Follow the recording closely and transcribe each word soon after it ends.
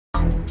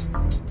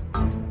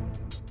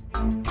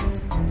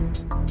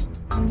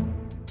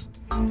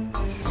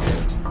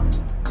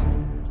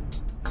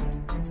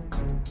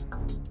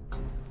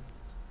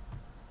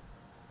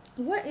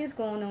What is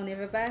going on,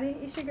 everybody?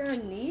 It's your girl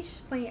Niche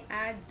playing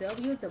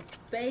IW, the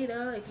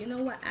beta. If you know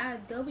what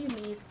IW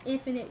means,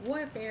 Infinite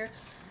Warfare.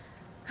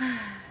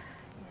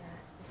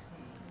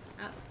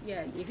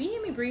 Yeah, if you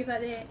hear me breathe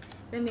like that,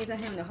 that means I'm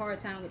having a hard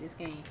time with this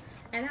game.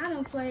 And I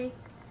don't play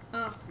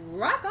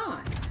rock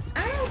on.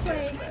 I don't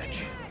play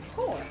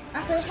hard.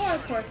 I play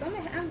hardcore, so I'm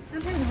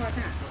having a hard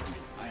time.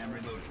 I am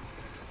reloading.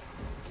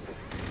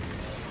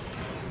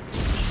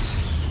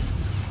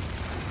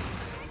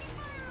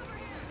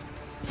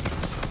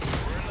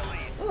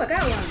 Oh, I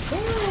got one.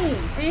 Boom!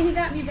 And he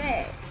got me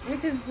back.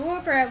 Which is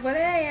bullcrap, but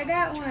hey, I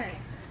got one.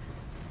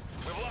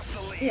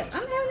 Yeah, I'm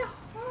having a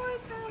hard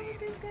time with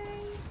this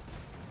game.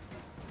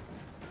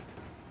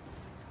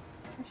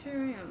 I sure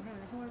am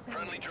having a hard time.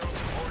 Friendly drone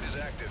support is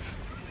active.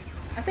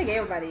 I think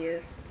everybody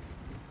is.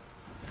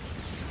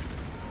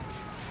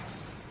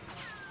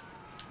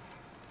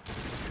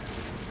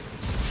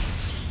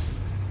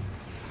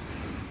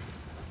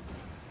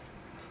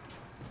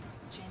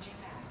 Changing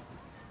back.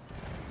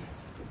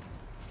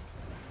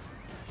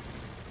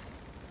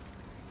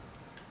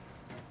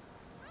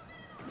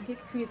 Get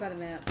confused by the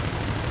map.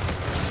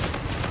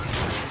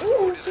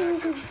 Ooh,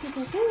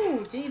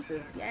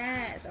 Jesus,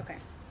 yes, okay.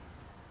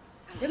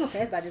 They're gonna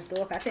pass by this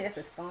door, I think that's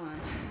a spawn.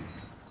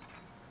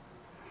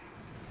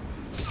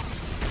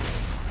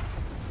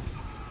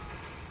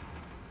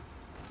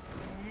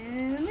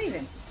 And I'm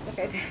leaving.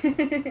 Okay.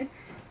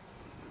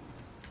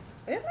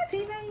 Is my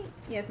teammate?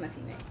 Yes, my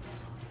teammate.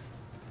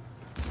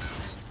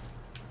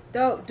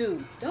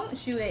 Dude, don't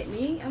shoot at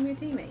me. I'm your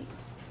teammate.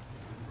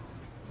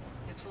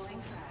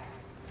 Deploying fire.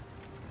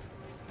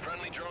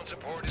 Friendly drone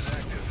support is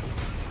active.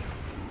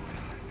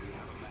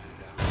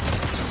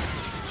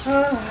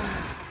 How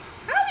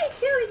did we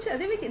kill each other?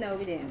 Did we get? No,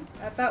 we didn't.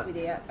 I thought we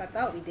did. I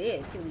thought we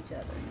did kill each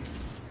other.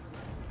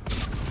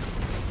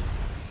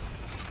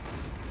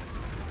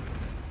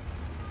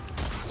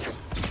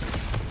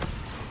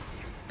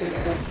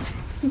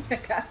 I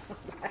got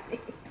somebody.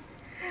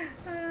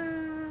 I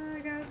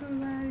got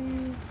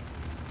somebody.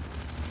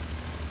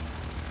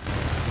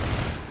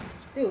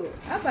 Dude,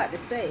 I'm about to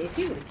say, if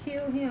you would have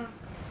killed him.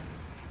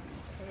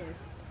 Yes.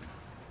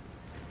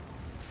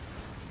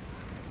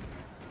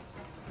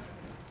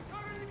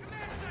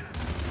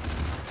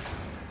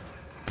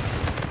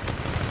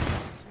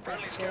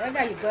 I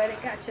got you, buddy.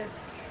 Gotcha.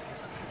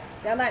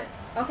 They're like,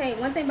 okay,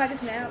 one thing about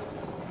this map.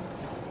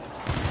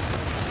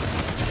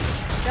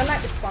 They're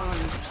like the spawn.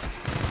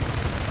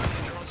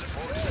 Drone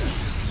support is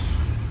active.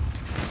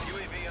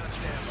 UAV on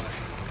standby.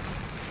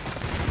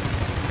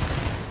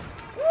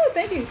 Ooh,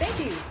 thank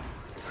you.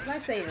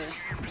 Lifesaver.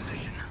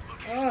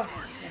 Oh,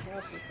 the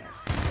health is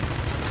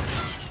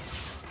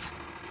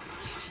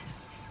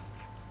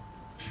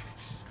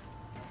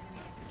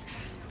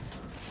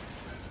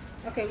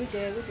up. Okay, we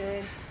good.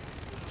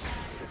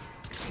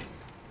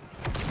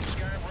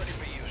 Scarab ready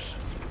for use.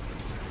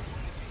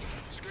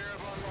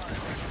 Scarab online.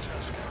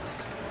 Tusk.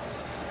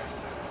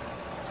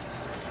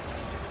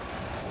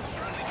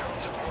 Friendly drone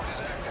support is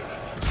active.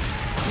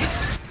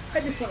 I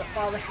just want to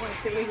follow him and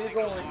see where he's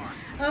going.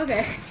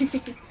 Okay.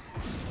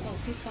 Oh,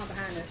 he's coming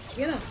behind us.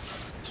 Get him.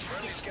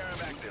 Friendly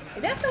Scarab active.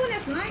 Is that the one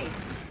that's nice?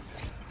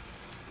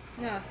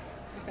 No.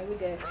 Okay, we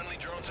good. Friendly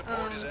drone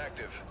support is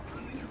active.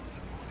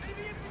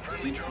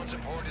 Friendly drone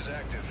support is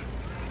active.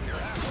 You're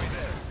halfway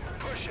there.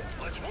 Push it.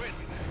 Let's win.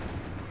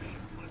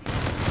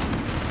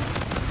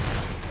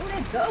 Oh,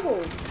 that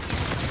double.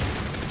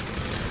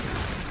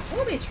 A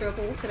little bit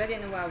triple because I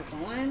didn't know where I was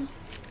going.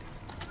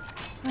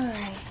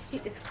 Alright,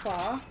 get this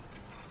claw.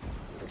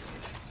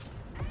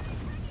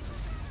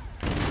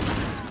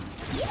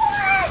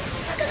 What?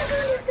 What kind of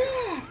gun is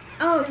that?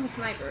 Oh, it's a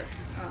sniper.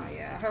 Oh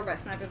yeah, I heard about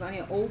snipers on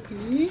here. OP.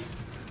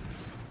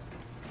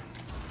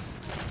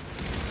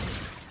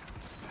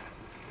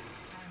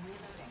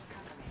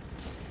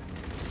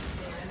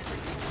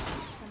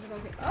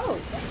 Oh,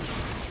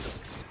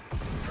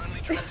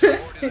 Friendly drone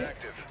support is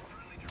active.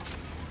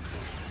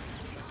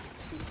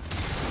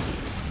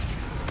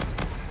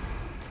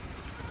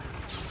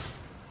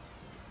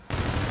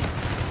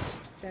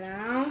 sit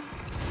down.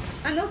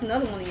 I know it's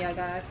another one of y'all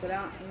guys, but I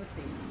don't. Let me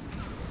see.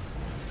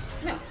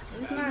 No,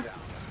 it's my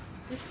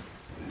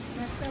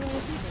fellow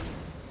people.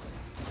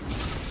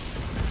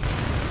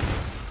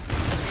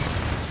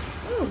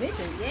 Ooh,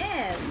 mission,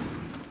 yes.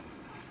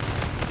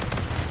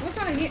 We're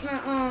trying to get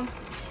my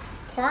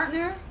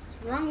partner.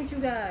 What's wrong with you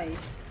guys?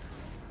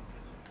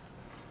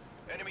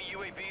 Enemy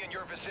UAV in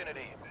your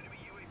vicinity.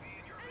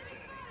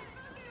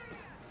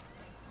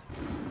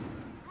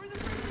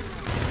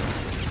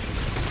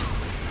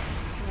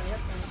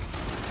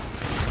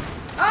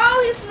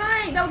 Oh, he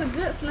sniped. That was a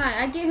good snipe.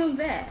 I give him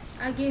that.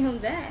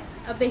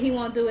 I bet he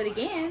won't do it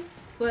again,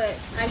 but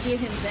I give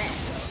him that.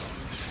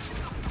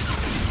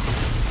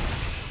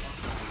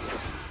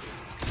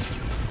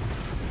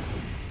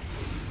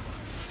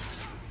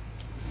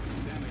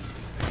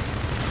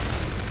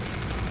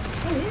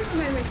 Oh, there's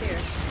somebody right there.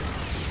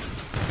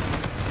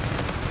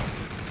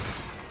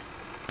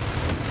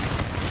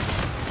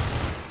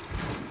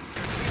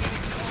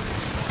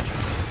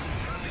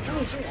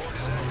 Oh, shit.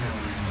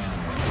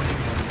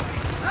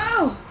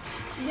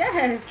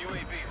 Yes.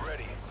 UAV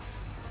ready.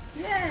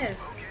 Yes.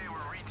 Okay, we're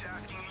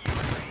retasking a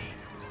UAV.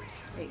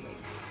 Wait.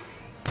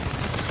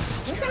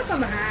 What's gonna come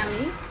behind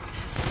me?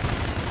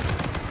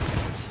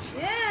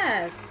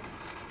 Yes.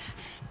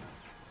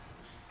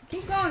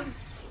 Keep going.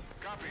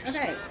 Copy.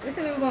 Okay, let's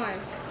see where we're going.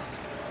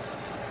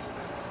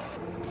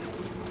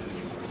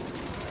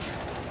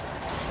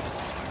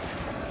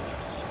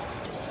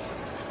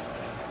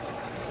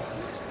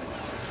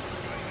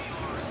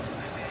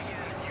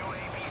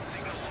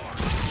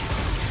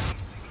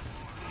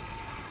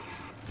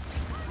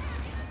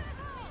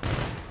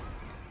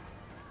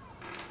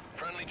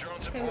 Friendly drone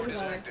Okay, support where we is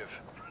going? active.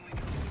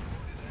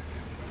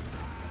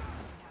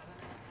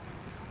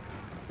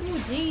 Ooh,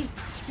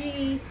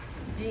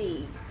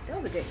 G.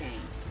 That was a good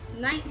game.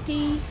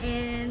 19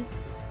 and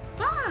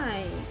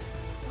 5.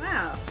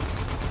 Wow.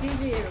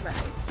 GG everybody.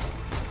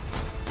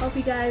 Hope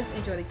you guys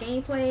enjoy the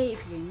gameplay.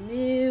 If you're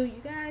new,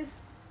 you guys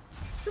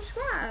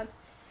subscribe.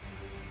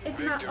 If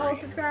you're not all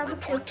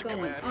subscribers, what's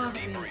going on?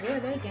 If you enjoy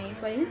that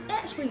gameplay, it's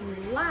actually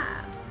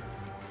live.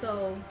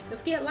 So don't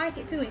forget to like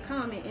it too and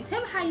comment and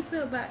tell me how you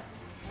feel about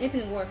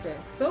Infinite Warfare.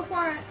 So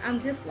far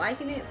I'm just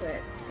liking it, but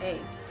hey,